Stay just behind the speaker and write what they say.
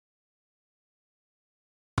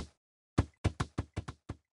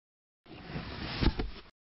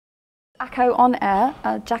ACO on air,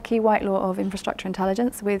 Jackie Whitelaw of Infrastructure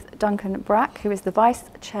Intelligence with Duncan Brack, who is the Vice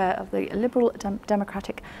Chair of the Liberal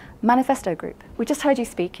Democratic Manifesto Group. We just heard you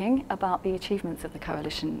speaking about the achievements of the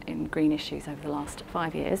coalition in green issues over the last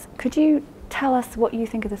 5 years. Could you tell us what you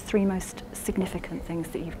think are the three most significant things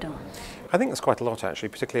that you've done? I think there's quite a lot actually,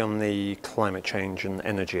 particularly on the climate change and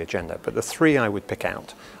energy agenda, but the three I would pick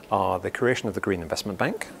out are the creation of the Green Investment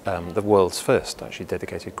Bank, the world's first actually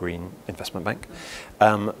dedicated green investment bank,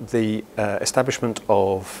 the establishment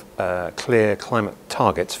of clear climate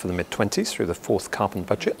targets for the mid-20s through the fourth carbon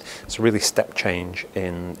budget. It's a really step change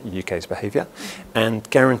in the UK's behaviour, and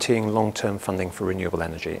guaranteeing long-term funding for renewable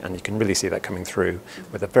energy, and you can really see that coming through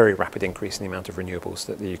with a very rapid increase in the amount of renewables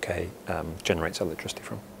that the UK generates electricity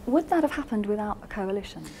from. Would that have happened without a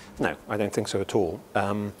coalition? No, I don't think so at all.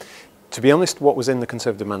 To be honest, what was in the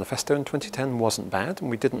Conservative manifesto in 2010 wasn't bad, and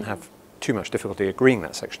we didn't have too much difficulty agreeing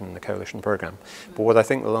that section in the coalition programme. But what I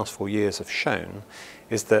think the last 4 years have shown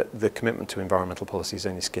is that the commitment to environmental policy is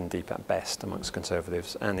only skin deep at best amongst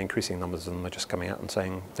Conservatives, and increasing numbers of them are just coming out and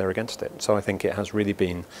saying they're against it. So I think it has really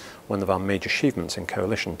been one of our major achievements in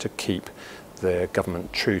coalition to keep the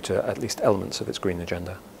government true to at least elements of its green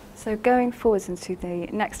agenda. So going forwards into the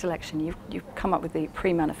next election, you've come up with the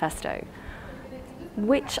pre-manifesto.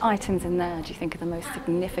 Which items in there do you think are the most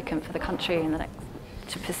significant for the country in the next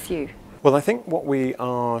to pursue? Well, I think what we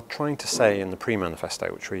are trying to say in the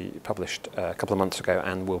pre-manifesto, which we published a couple of months ago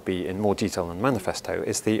and will be in more detail in the manifesto,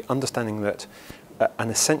 is the understanding that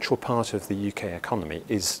an essential part of the UK economy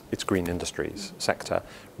is its green industries sector.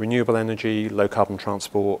 Renewable energy, low carbon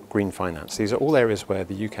transport, green finance. These are all areas where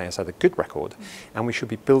the UK has had a good record, and we should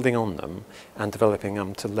be building on them and developing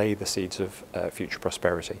them to lay the seeds of future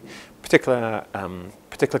prosperity. Particular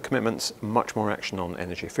commitments, much more action on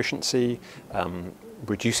energy efficiency,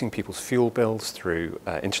 reducing people's fuel bills through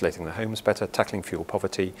insulating their homes better, tackling fuel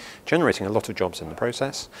poverty, generating a lot of jobs in the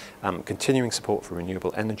process, continuing support for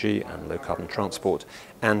renewable energy and low carbon transport,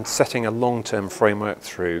 and setting a long-term framework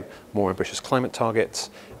through more ambitious climate targets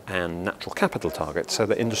and natural capital targets so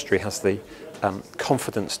that industry has the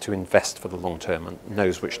confidence to invest for the long term and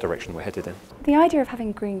knows which direction we're headed in. The idea of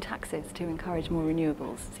having green taxes to encourage more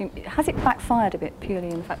renewables, has it backfired a bit purely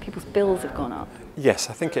in the fact people's bills have gone up? Yes,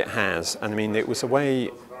 I think it has. And I mean, it was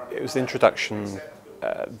the introduction,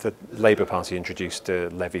 the Labour Party introduced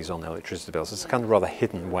levies on electricity bills. It's a kind of rather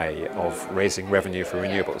hidden way of raising revenue for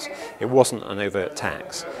renewables. It wasn't an overt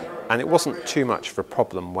tax. And it wasn't too much of a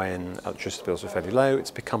problem when electricity bills were fairly low.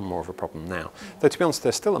 It's become more of a problem now. Though to be honest,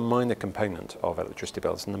 there's still a minor component of electricity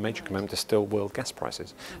bills, and the major component is still world gas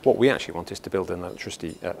prices. What we actually want is to build an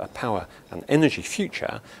electricity, a power and energy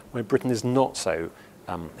future where Britain is not so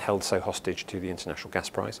held so hostage to the international gas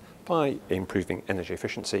price by improving energy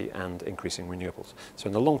efficiency and increasing renewables. So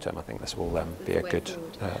in the long term, I think this will be a good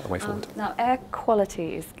way forward. Now, air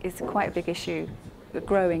quality is quite a big issue, a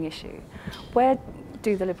growing issue. Where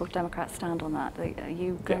do the Liberal Democrats stand on that? Are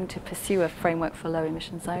you going to pursue a framework for low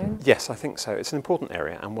emission zones? Yes, I think so. It's an important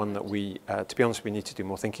area, and one that we, to be honest, we need to do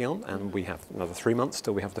more thinking on, and we have another 3 months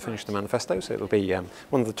till we have to finish the manifesto, so it'll be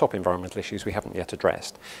one of the top environmental issues we haven't yet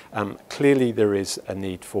addressed. Clearly there is a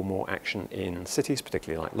need for more action in cities,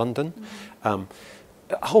 particularly like London. A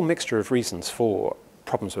whole mixture of reasons for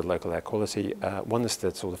problems with local air quality. One is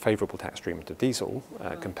the sort of favourable tax treatment of diesel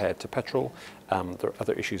compared to petrol. There are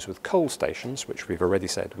other issues with coal stations, which we've already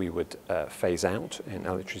said we would phase out in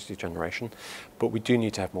electricity generation, but we do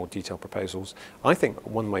need to have more detailed proposals. I think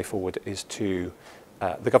one way forward is to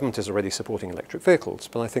the government is already supporting electric vehicles,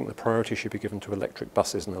 but I think the priority should be given to electric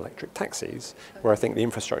buses and electric taxis, where I think the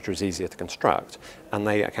infrastructure is easier to construct, and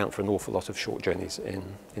they account for an awful lot of short journeys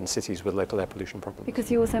in cities with local air pollution problems. Because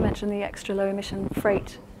you also mentioned the extra low emission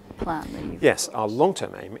freight plan that you've... Yes, our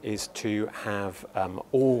long-term aim is to have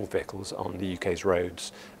all vehicles on the UK's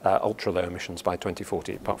roads ultra low emissions by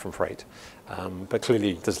 2040, apart from freight. But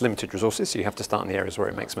clearly there's limited resources, so you have to start in the areas where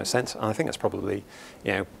it makes most sense. And I think that's probably,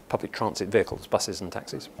 public transit vehicles, buses and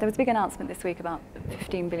taxis. There was a big announcement this week about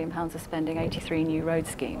 £15 billion of spending, 83 new road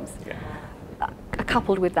schemes. Yeah.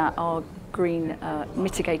 Coupled with that are green,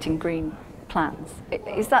 mitigating green plans.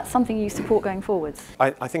 Is that something you support going forwards?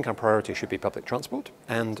 I think our priority should be public transport,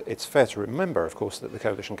 and it's fair to remember, of course, that the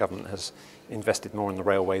coalition government has invested more in the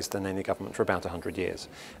railways than any government for about 100 years.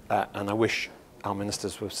 And I wish our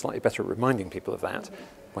ministers were slightly better at reminding people of that.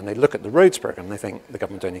 When they look at the roads programme, they think the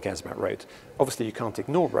government only cares about roads. Obviously, you can't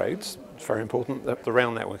ignore roads. It's very important that the rail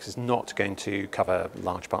network is not going to cover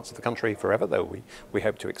large parts of the country forever, though we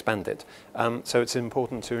hope to expand it. So it's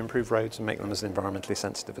important to improve roads and make them as environmentally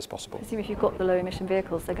sensitive as possible. I assume if you've got the low emission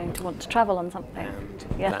vehicles, they're going to want to travel on something.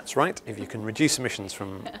 Yeah. That's right. If you can reduce emissions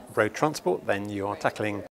from road transport, then you are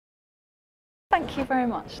tackling Thank you very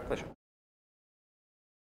much. Pleasure.